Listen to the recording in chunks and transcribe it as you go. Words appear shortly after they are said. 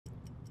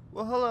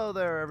Well, hello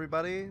there,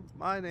 everybody.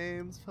 My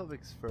name's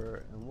Felvix,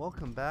 and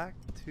welcome back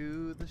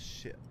to the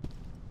ship.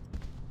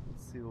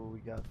 Let's see what we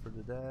got for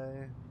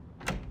today.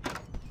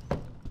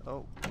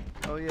 Oh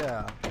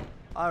yeah,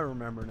 I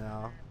remember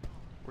now.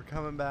 We're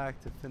coming back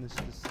to finish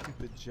this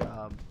stupid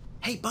job.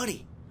 Hey,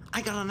 buddy,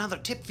 I got another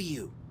tip for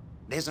you.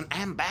 There's an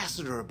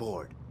ambassador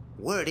aboard.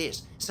 Word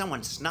is,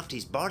 someone snuffed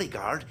his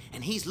bodyguard,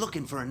 and he's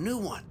looking for a new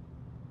one.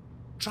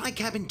 Try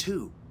cabin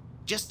 2.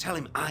 Just tell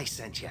him I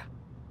sent you.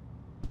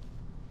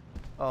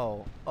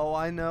 Oh,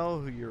 I know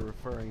who you're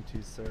referring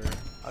to, sir.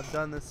 I've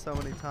done this so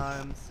many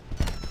times,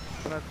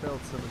 and I've failed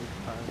so many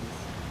times.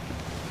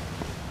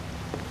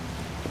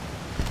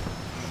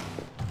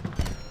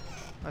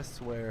 I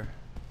swear,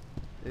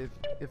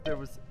 if there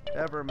was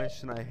ever a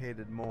mission I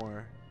hated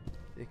more,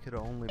 it could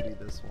only be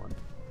this one.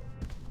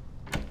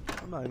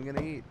 I'm not even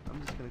gonna eat.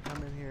 I'm just gonna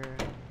come in here.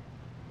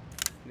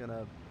 I'm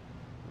gonna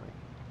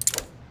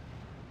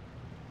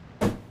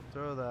like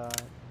throw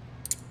that.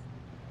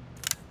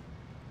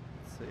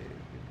 Let's see.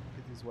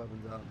 Get these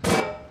weapons out.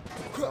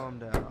 Calm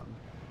down.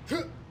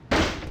 Is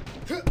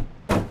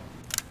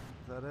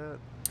that it?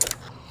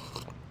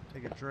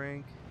 Take a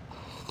drink.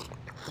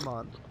 Come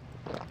on.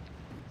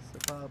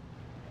 Sip up.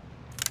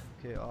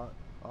 Okay,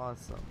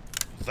 awesome.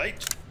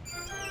 Wait.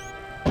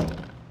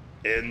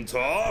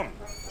 Enter.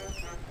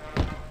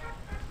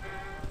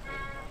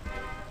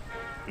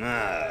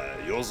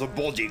 You're the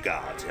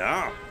bodyguard,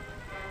 huh?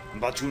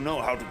 But you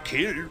know how to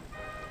kill.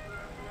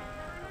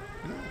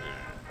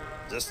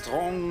 The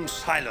strong,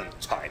 silent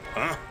type,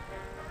 huh?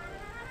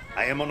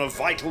 I am on a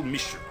vital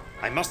mission.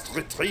 I must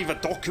retrieve a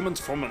document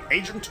from an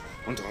agent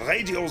and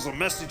radio the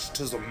message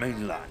to the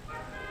mainland.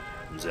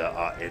 There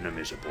are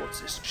enemies aboard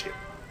this ship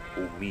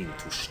who mean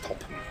to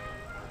stop me.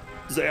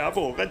 They have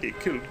already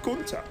killed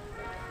Gunther,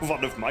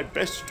 one of my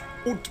best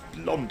and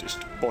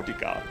blondest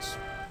bodyguards.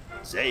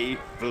 They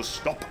will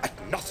stop at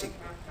nothing,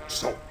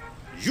 so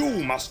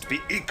you must be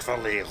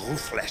equally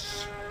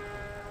ruthless.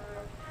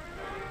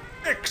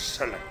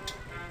 Excellent.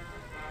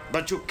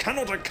 But you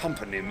cannot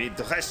accompany me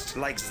dressed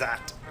like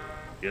that.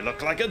 You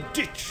look like a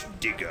ditch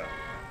digger.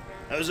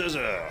 There's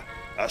a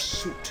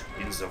suit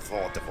in the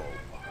wardrobe.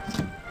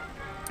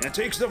 It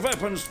takes the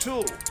weapons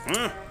too,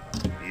 huh?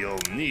 You'll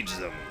need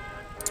them.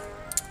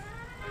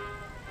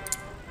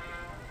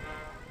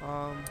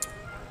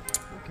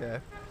 Okay.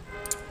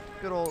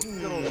 Good old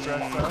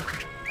dress up.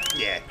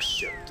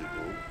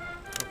 Acceptable.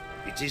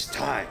 It is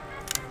time.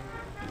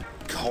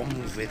 Come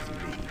with me.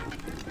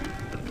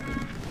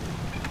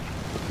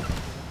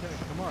 Okay,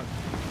 come on.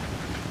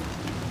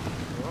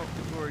 Oh,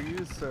 who are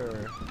you,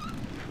 sir?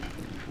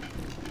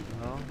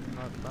 No,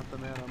 not the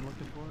man I'm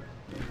looking for.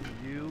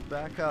 You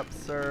back up,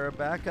 sir.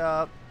 Back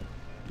up.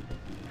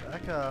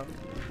 Back up.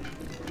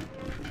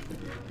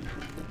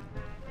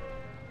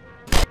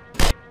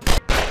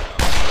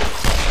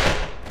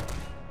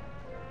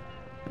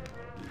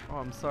 Oh,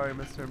 I'm sorry,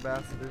 Mr.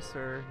 Ambassador,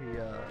 sir. I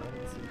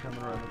didn't see him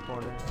coming around the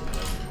corner.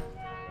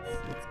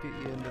 Let's get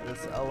you into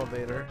this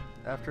elevator.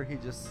 After he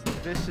just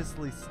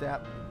viciously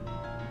stabbed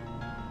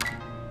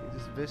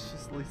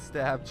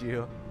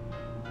you.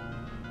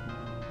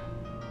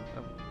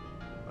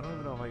 I don't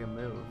even know if I can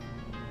move.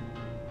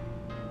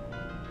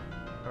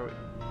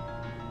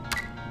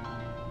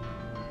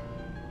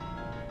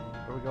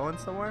 Are we going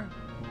somewhere?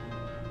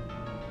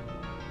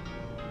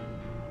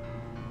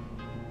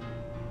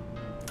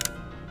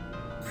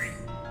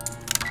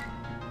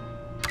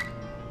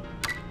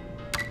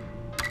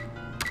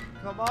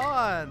 Come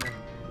on!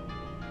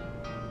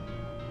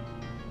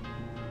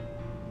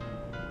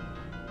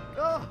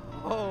 Go!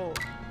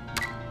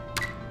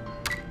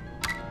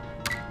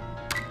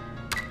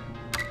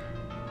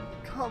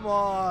 Come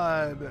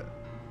on!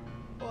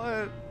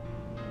 What?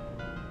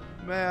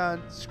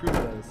 Man, screw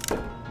this.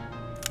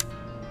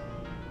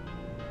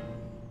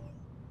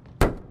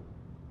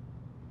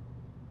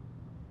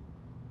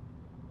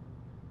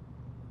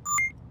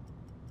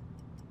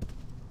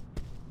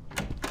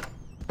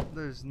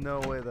 There's no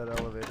way that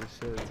elevator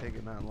should have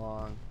taken that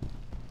long.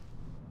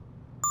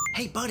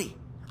 Hey, buddy,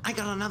 I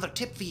got another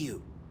tip for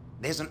you.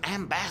 There's an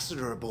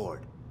ambassador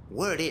aboard.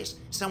 Word is,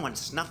 someone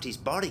snuffed his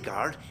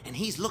bodyguard, and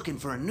he's looking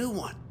for a new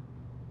one.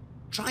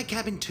 Try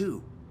cabin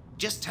 2.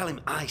 Just tell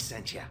him I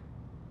sent you.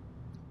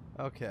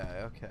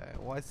 Okay.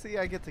 Well, I see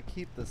I get to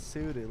keep the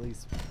suit, at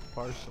least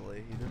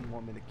partially. He didn't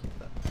want me to keep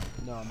that.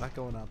 No, I'm not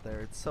going out there.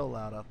 It's so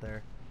loud out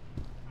there.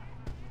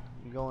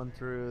 I'm going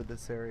through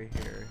this area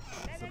here.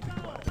 So be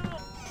quiet.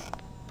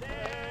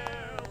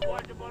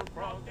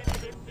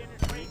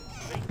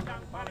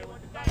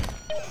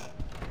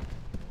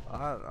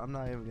 I'm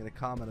not even going to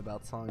comment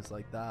about songs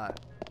like that.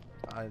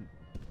 I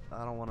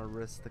don't want to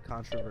risk the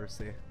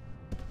controversy.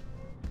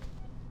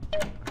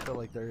 I feel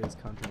like there is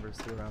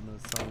controversy around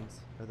those songs,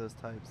 or those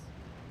types.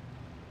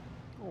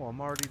 Oh, I'm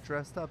already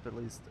dressed up, at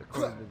least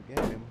according to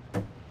the game.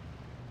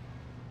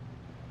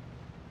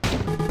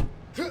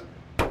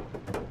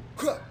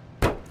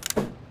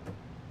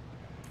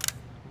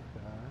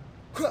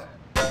 Okay.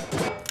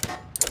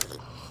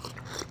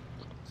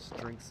 Just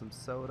drink some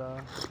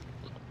soda.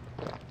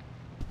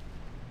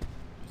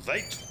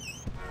 Wait.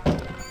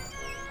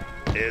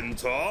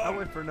 Enter. I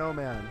wait for no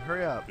man.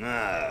 Hurry up.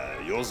 Ah,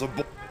 you're the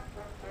boy.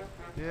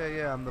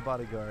 Yeah, I'm the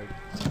bodyguard.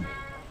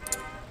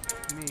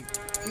 Me.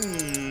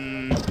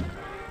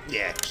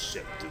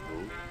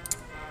 Acceptable.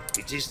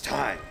 It is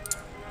time.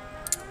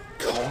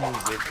 Come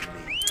with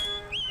me.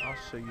 I'll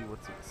show you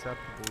what's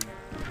acceptable, you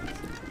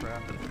piece of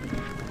crap.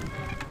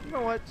 You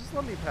know what? Just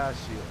let me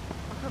pass you.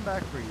 I'll come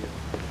back for you.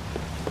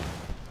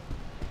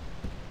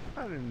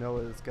 I don't even know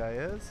where this guy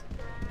is.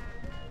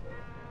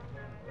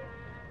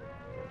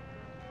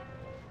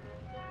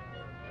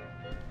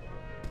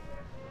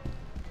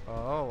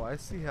 Oh, I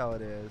see how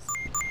it is.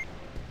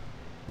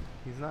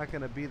 He's not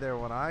gonna be there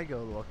when I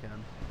go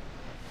looking.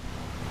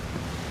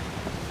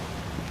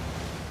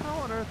 How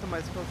on earth am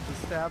I supposed to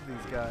stab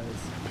these guys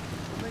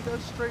when they go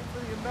straight for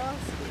the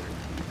ambassador?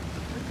 I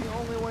think the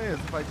only way is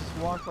if I just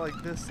walk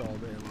like this all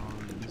day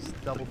long and just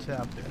double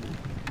tap it.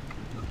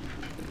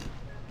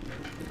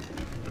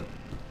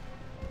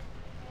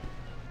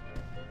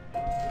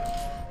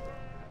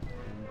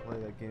 Play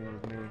that game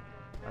with me.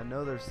 I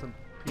know there's some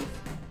piece.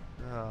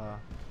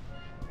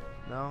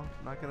 No,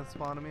 not gonna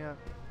spawn him yet.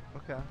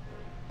 Okay.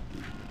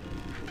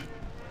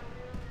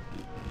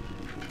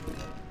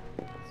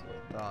 That's what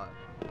I thought.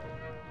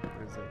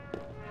 Where is it?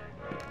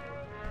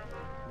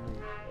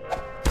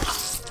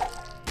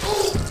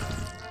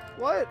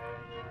 What?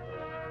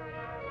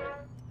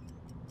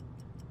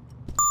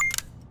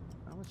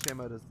 How much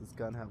ammo does this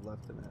gun have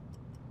left in it?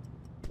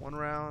 One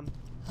round.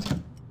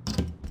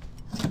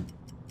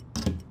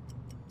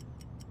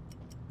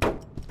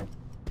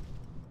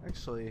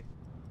 Actually,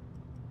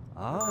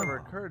 that never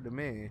occurred to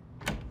me.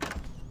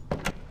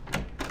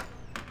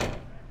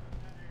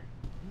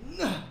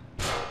 What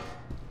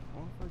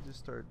if I just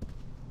start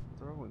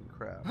throwing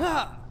crap?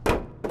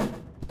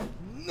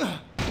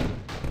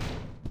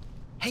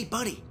 Hey,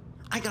 buddy,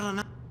 I got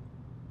enough.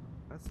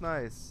 That's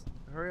nice.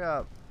 Hurry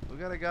up. We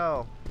gotta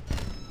go.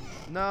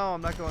 No,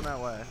 I'm not going that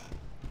way.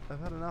 I've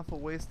had enough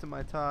of wasting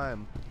my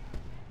time.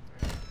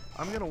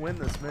 I'm gonna win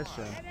this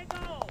mission.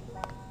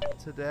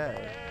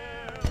 Today.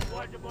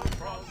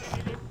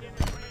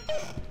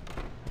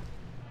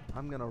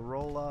 I'm gonna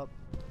roll up,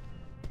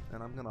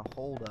 and I'm gonna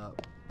hold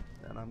up,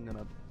 and I'm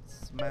gonna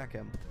smack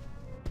him.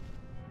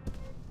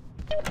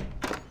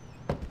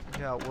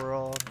 Look out,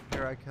 world.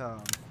 Here I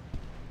come.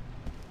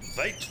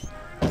 Fight.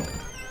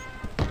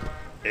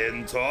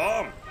 Enter.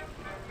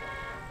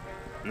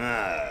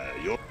 Ah,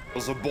 you're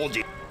the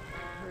body.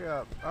 Hurry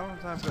up. I don't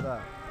have time for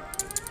that.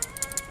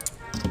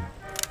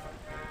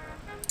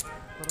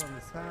 Put on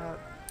this hat.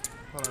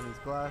 Put on these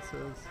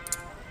glasses.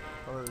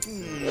 Put on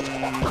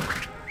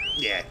this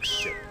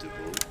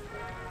Acceptable.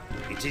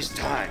 It is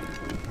time.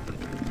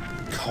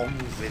 Come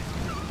with me.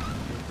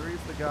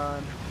 Three's the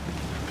gun.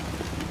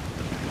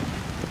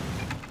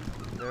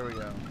 There we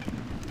go.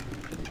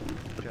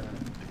 Okay.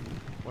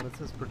 When it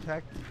says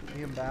protect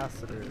the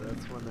ambassador,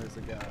 that's when there's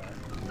a guy.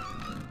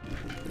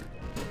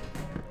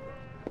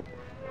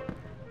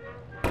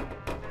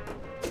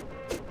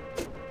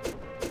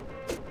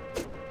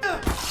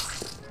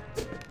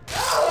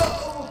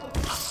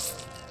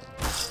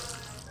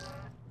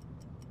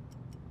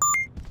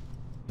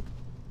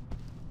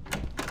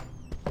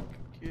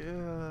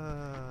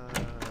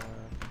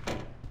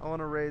 I want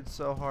to rage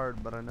so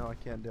hard, but I know I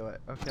can't do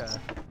it. Okay.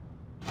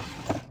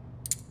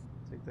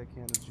 Take that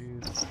can of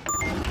juice.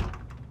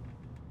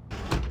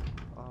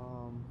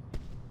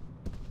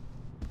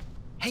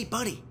 Hey,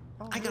 buddy,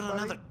 Oh, I got hey, buddy.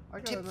 another I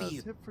got tip another for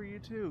you. tip for you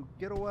too.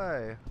 Get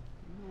away.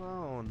 Leave me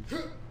alone.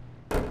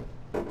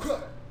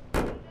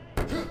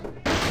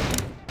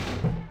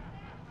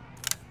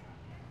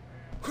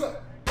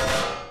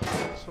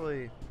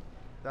 Actually,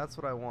 that's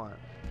what I want.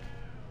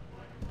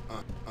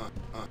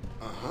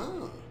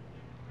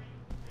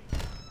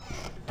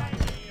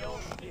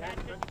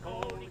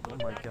 Oh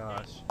my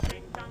gosh.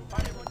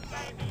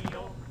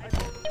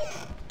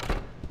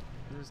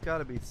 There's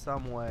gotta be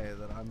some way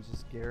that I'm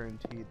just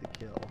guaranteed to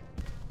kill.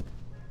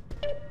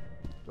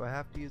 Do I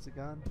have to use a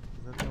gun?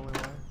 Is that the only way?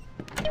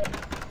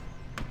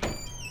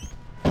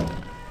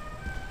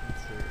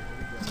 Let's see, what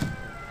do you got here?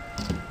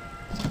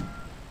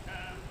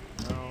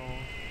 No.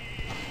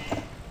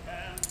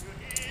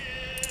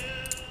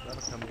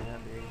 That'll come in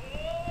handy.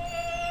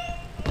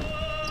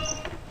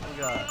 What we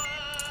got?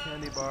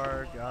 Candy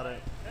bar, got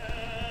it.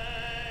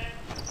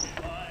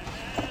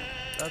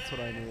 That's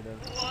what I needed.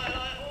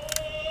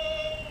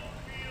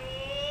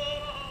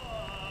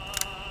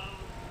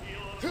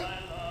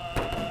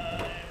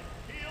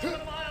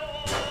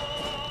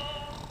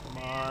 Come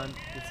on,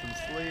 get some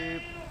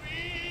sleep.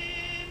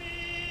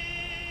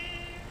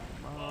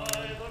 Come on.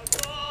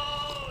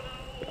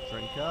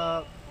 Drink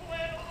up.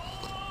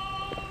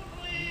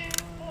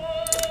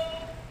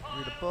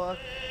 Read a book.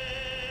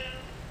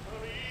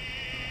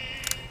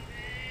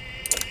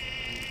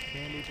 Eat a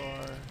candy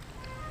bar.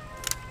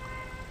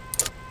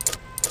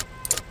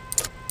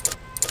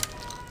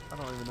 I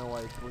don't even know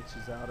why it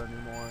glitches out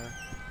anymore.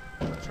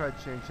 I tried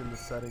changing the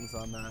settings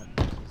on that, and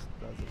it just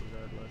does it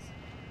regardless.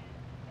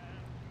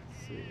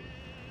 Let's see.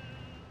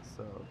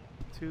 So,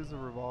 2's a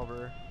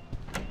revolver.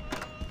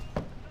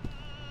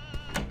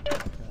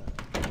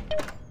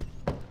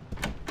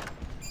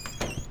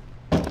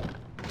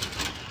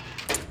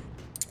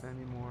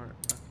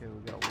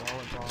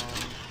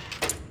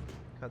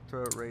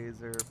 cutthroat,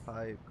 razor,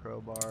 pipe,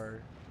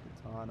 crowbar,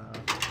 katana.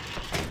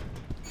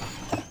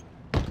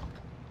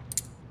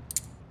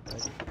 Bag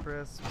of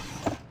crisps.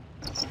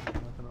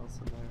 Nothing else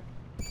in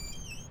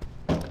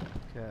there.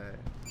 Okay.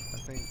 I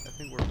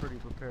think we're pretty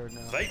prepared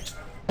now. Wait.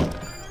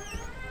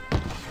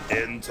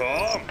 In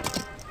Tom.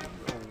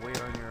 Oh,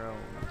 wait on your own.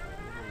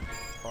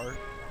 Fart.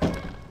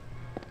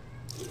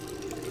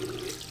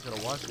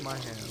 Gotta wash my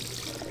hands.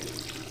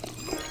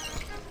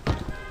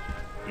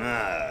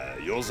 Ah,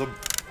 you're the...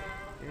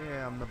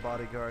 Yeah, I'm the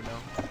bodyguard now.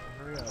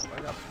 Hurry up,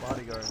 I got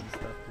bodyguard and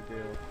stuff to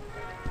do.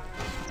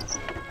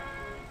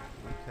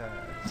 Okay.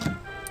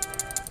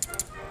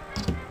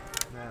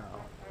 Now,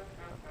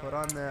 I put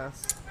on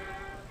this.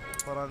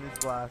 Put on these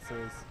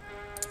glasses.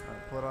 I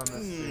put on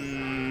this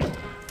suit.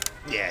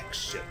 Yeah,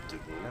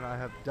 acceptable. And I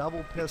have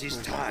double pistols. It is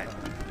this time.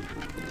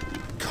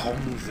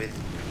 Come with me.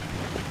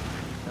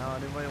 Now,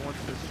 anybody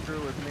wants to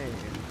screw with me,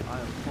 I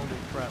am fully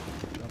prepped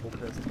with double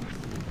pistols.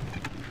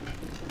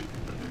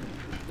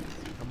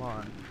 Come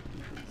on.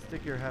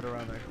 Stick your head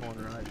around that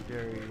corner. I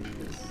dare you,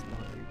 you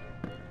snotty.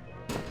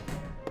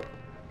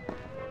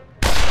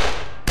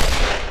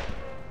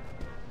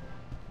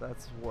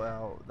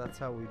 That's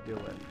how we do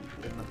it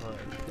in the hood.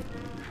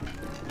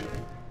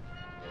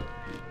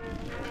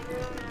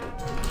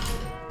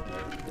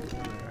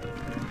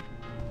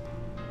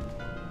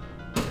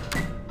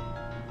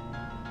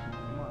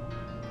 Come on.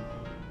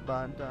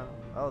 Button down.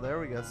 Oh, there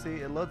we go. See,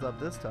 it loads up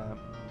this time.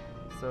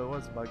 So it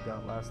was bugged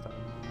out last time.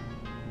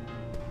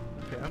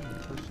 Okay, I'm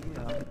pushing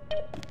out.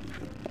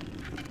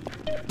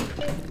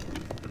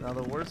 Now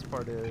the worst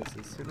part is,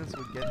 as soon as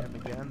we get him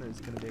again, there's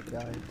going to be a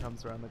guy who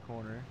comes around the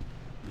corner.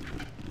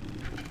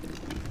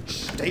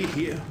 Stay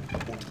here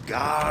and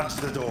guard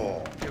the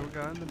door. Okay, we're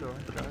guarding the door.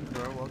 Guarding the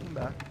door. Welcome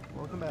back.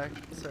 Welcome back,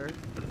 sir.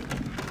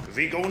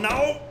 We go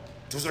now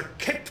to the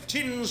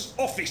captain's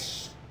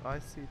office. Oh, I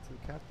see. To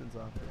the captain's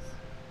office.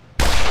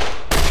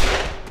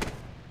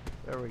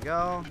 There we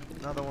go.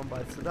 Another one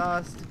bites the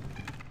dust.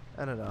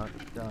 And another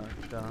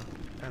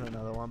and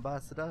another one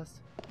bites the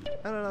dust.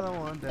 And another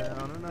one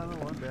down, another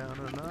one down,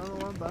 another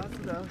one bites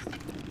the dust.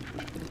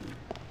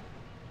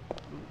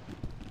 Ooh,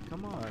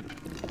 come on.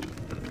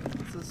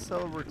 This is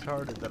so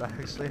retarded that I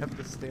actually have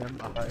to stand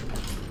behind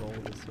and roll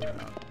this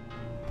around.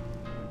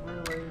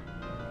 Really?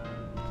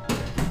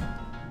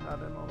 Not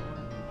in all the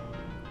way?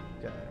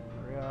 Okay,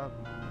 hurry up.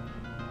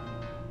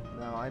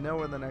 Now I know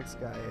where the next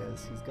guy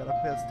is. He's got a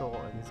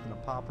pistol and he's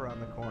gonna pop around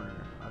the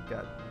corner. I've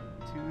got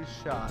 2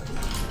 shots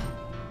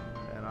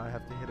and I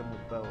have to hit him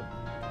with both.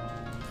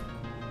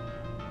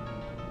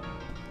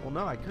 Well,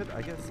 no, I guess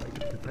I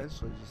could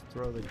potentially just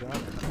throw the gun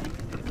at him.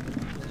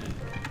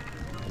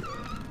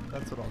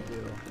 That's what I'll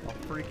do. I'll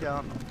freak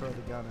out and I'll throw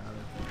the gun at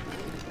him.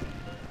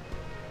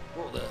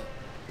 Hold up.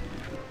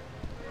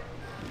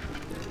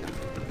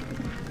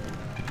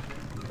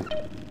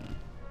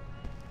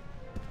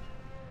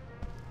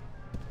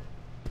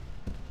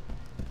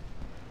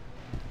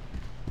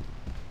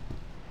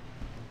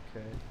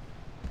 Okay.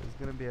 There's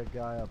gonna be a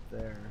guy up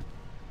there.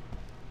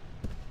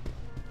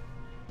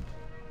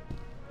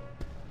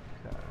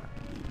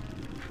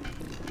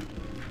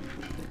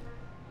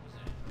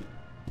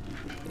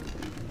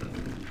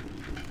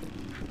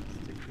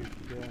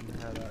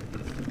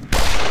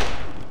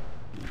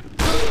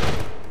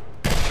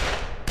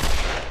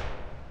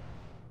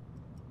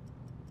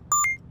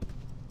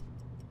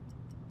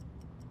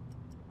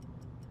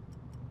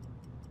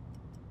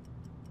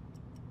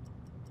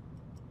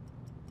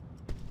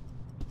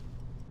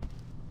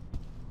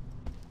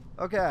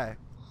 Okay.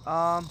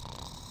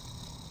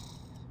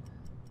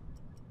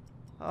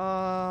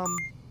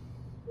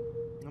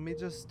 Let me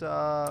just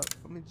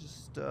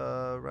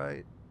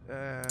right,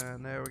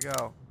 and there we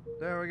go.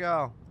 There we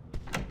go.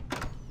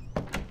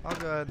 All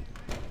good.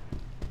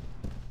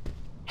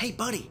 Hey,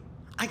 buddy,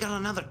 I got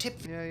another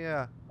tip.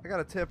 Yeah. I got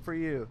a tip for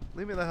you.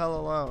 Leave me the hell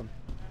alone.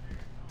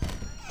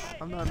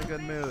 I'm not in a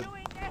good mood.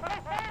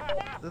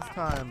 This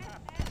time,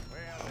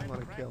 I'm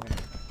gonna kill him.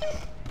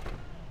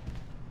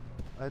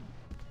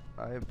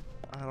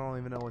 I don't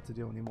even know what to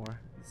do anymore.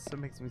 This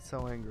makes me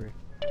so angry.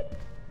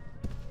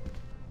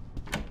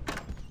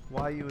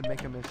 Why you would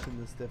make a mission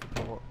this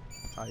difficult,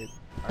 I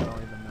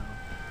don't even know.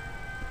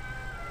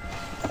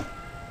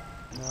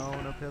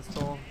 No, no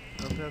pistol.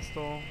 No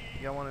pistol.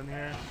 You got one in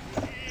here?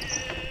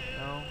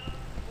 No?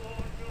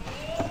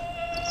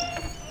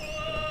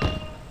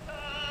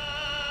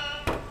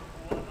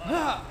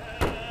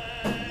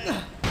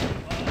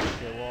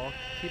 Okay, well, I'll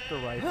keep the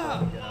rifle, I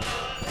guess.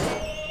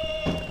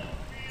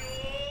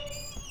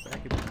 That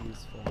could be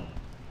useful.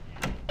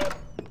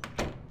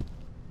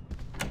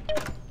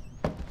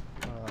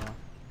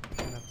 I'm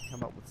gonna have to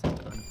come up with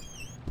something.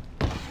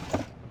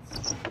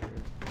 That's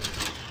weird.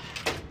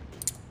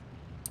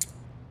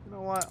 You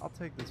know what? I'll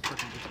take this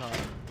freaking baton.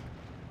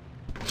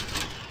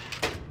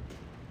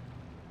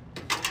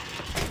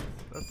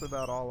 That's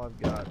about all I've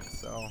got,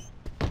 so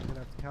I'm gonna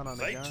have to count on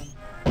a gun.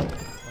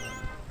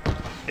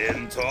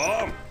 In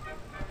Tom.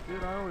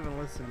 Dude, I don't even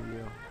listen to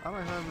you. I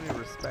don't have any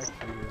respect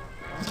for you.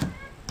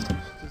 You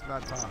should just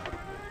not talk.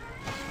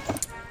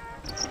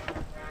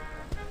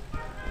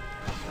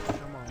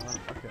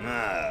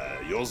 Ah,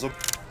 you're the...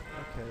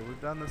 Okay,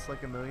 we've done this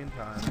like a million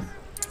times.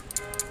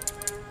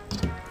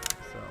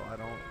 So I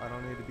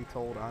don't need to be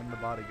told I'm the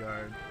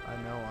bodyguard. I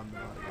know I'm the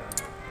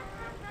bodyguard.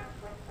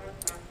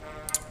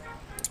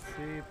 Let's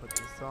see, put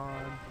this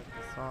on,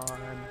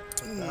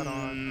 put that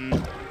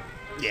on.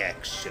 Yeah,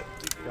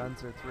 accepted.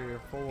 Guns are 3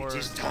 or 4. It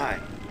is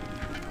time.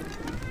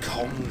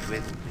 Come with me.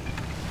 Okay,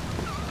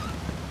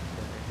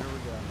 here we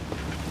go.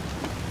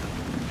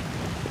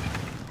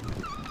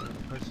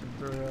 Pushing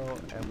through,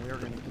 and we're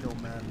gonna kill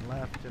men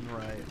left and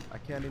right. I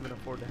can't even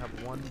afford to have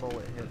one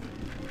bullet hit me.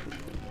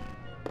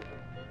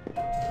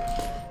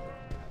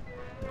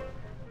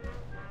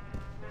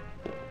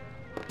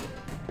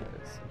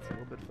 Okay, so it's a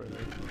little bit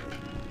further.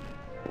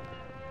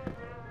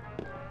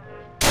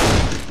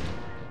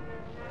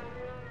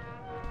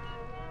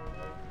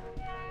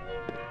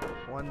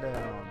 One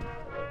down.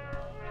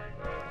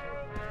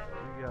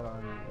 We got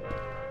on you.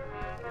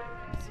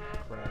 Piece of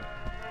crap.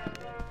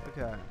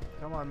 Okay,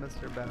 come on,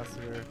 Mr.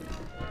 Ambassador.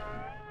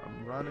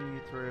 I'm running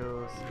you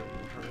through, so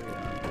hurry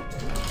up.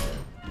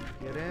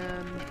 Get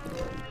in.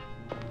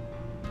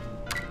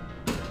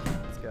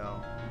 Let's go.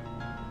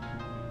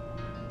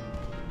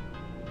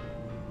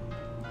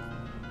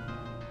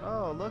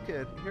 Oh, look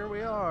it. Here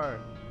we are.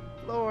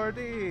 Floor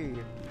D.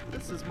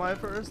 This is my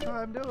first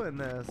time doing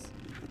this.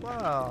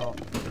 Wow.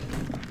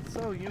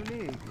 So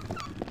unique.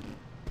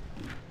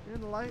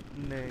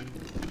 Enlightening.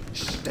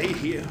 Stay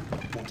here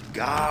and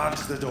guard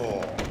the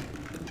door.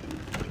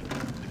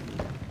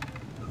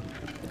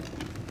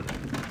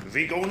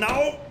 We go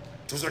now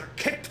to the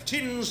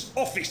captain's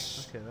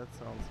office. Okay, that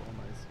sounds all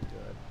nice and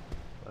good.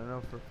 But I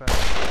know for a fact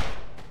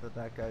that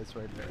that guy's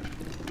right there.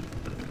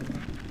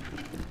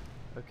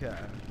 Okay.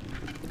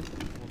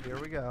 Well, here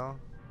we go.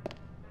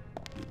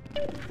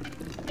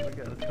 Here we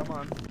go. Come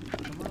on.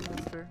 Come on,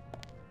 mister.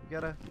 You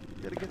gotta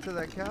get to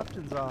that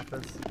captain's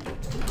office.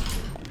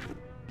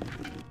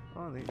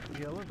 Oh, the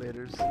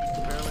elevator's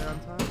barely on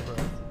time for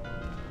us.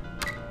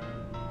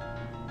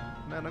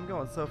 Man, I'm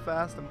going so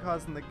fast, I'm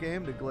causing the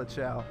game to glitch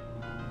out.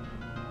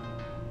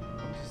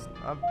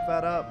 I'm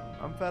fed up.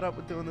 I'm fed up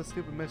with doing this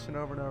stupid mission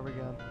over and over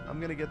again. I'm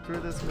gonna get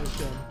through this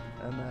mission,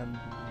 and then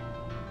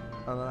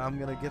I'm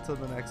gonna get to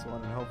the next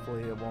one, and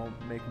hopefully it won't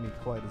make me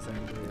quite as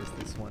angry as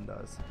this one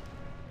does.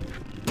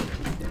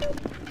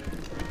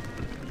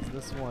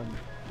 This one...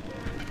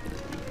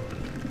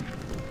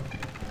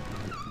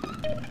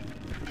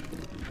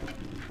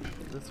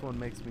 This one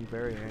makes me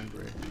very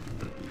angry.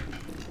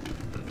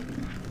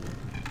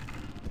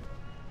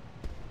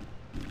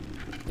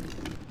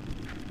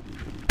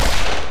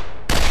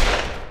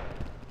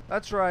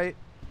 That's right.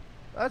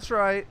 That's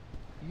right.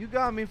 You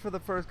got me for the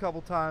first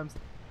couple times,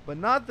 but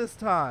not this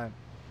time.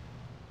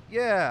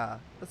 Yeah,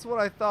 that's what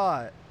I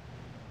thought.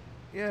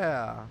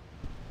 Yeah.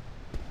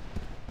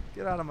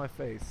 Get out of my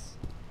face.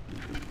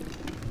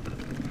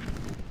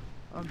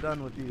 I'm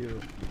done with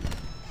you.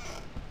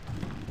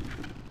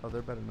 Oh,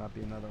 there better not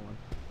be another one.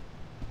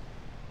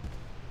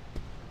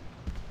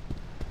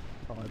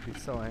 Oh, I'd be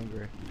so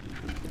angry.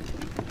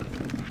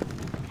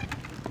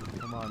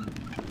 Come on.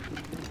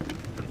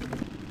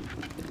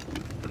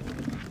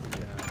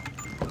 Yeah.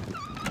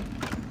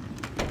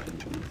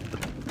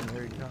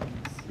 There he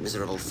comes.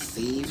 Miserable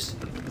thieves.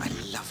 I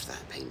love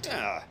that painting.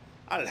 Yeah,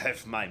 I'll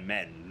have my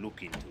men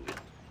look into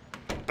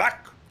it.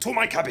 Back to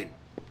my cabin.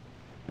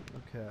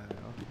 Okay, okay.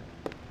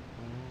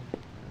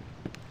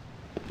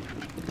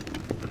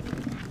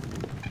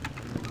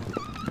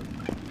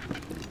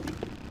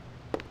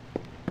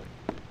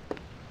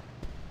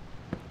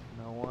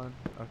 No one?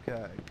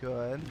 Okay,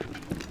 good.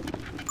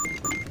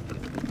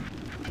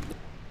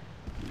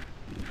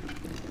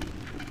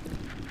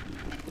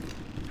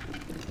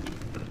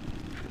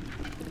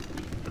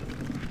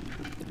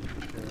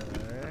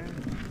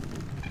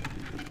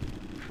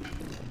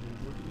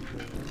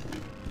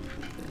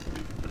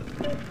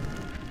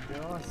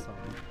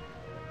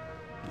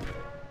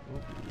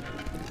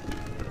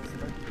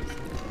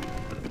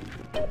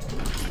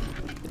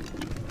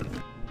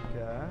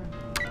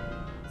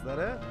 Is that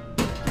it?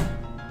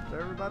 For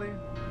everybody?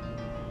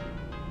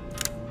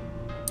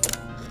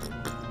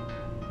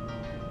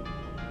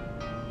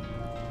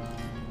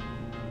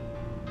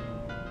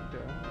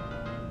 Okay.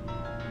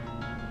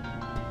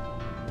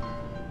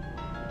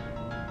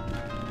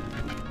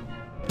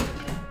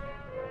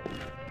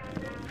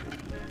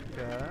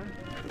 Okay.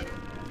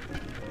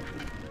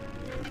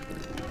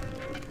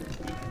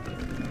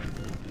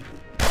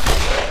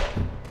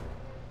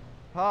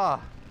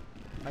 Ah!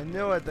 I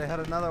knew it, they had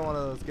another one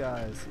of those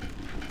guys.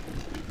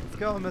 Let's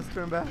go,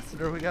 Mr.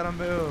 Ambassador, we gotta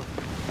move.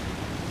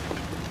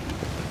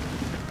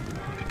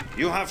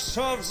 You have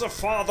served the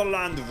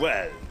fatherland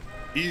well,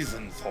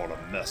 even for a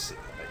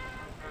mercenary.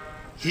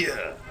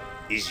 Here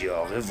is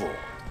your reward.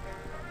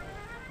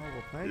 Oh,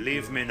 well, thank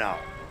Leave you. me now.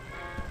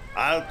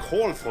 I'll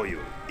call for you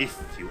if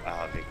you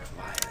are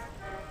required.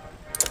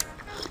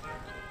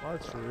 Well,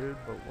 that's rude,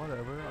 but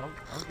whatever.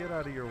 I'll get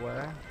out of your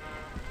way.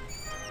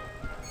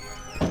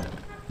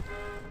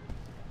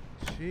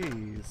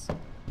 Jeez.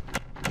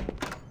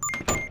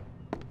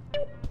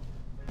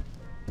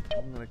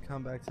 I'm gonna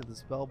come back to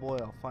this bellboy.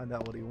 I'll find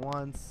out what he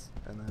wants,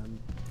 and then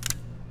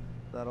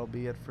that'll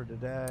be it for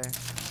today.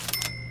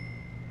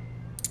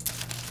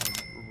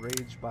 I'll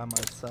rage by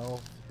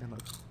myself in a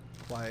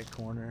quiet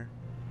corner.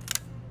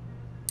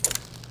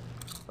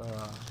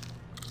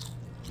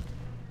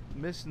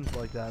 Missions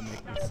like that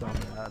make me so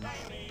mad.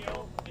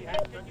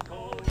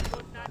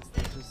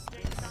 It's just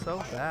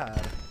so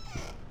bad.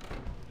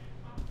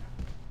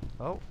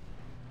 Oh.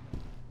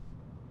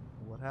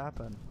 What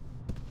happened?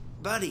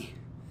 Buddy,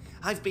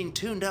 I've been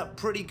tuned up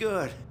pretty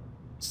good.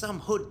 Some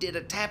hood did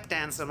a tap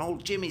dance on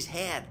old Jimmy's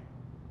head.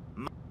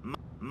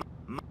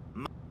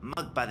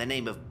 Mug by the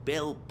name of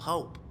Bill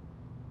Pope.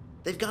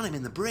 They've got him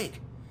in the brig,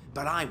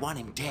 but I want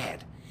him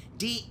dead.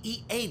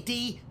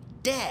 D-E-A-D,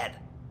 dead.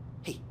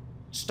 Hey,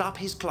 stop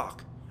his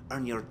clock.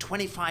 Earn your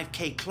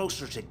 25K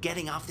closer to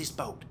getting off this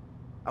boat.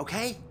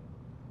 Okay?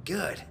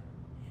 Good.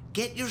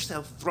 Get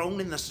yourself thrown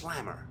in the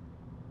slammer.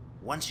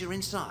 Once you're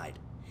inside,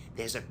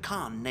 there's a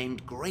con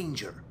named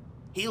Granger.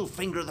 He'll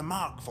finger the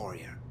mark for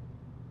you.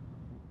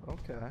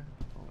 Okay.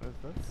 Well,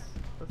 if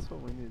that's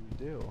what we need to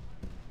do.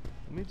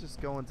 Let me just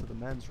go into the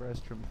men's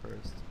restroom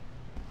first.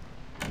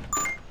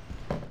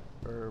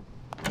 Or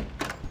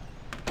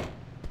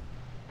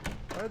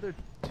why are there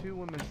two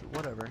women?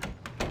 Whatever.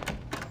 I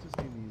just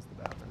need to use the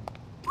bathroom.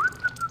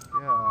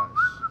 Gosh.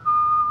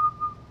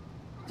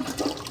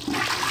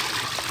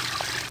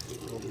 A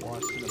little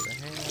washing of the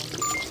hands.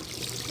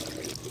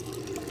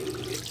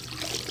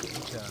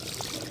 Okay.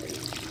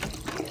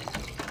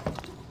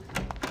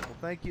 Well,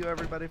 thank you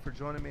everybody for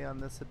joining me on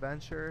this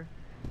adventure.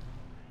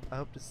 I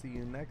hope to see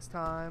you next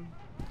time.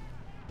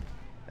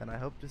 And I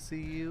hope to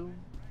see you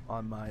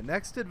on my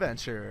next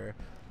adventure.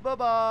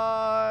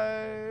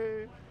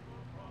 Bye-bye!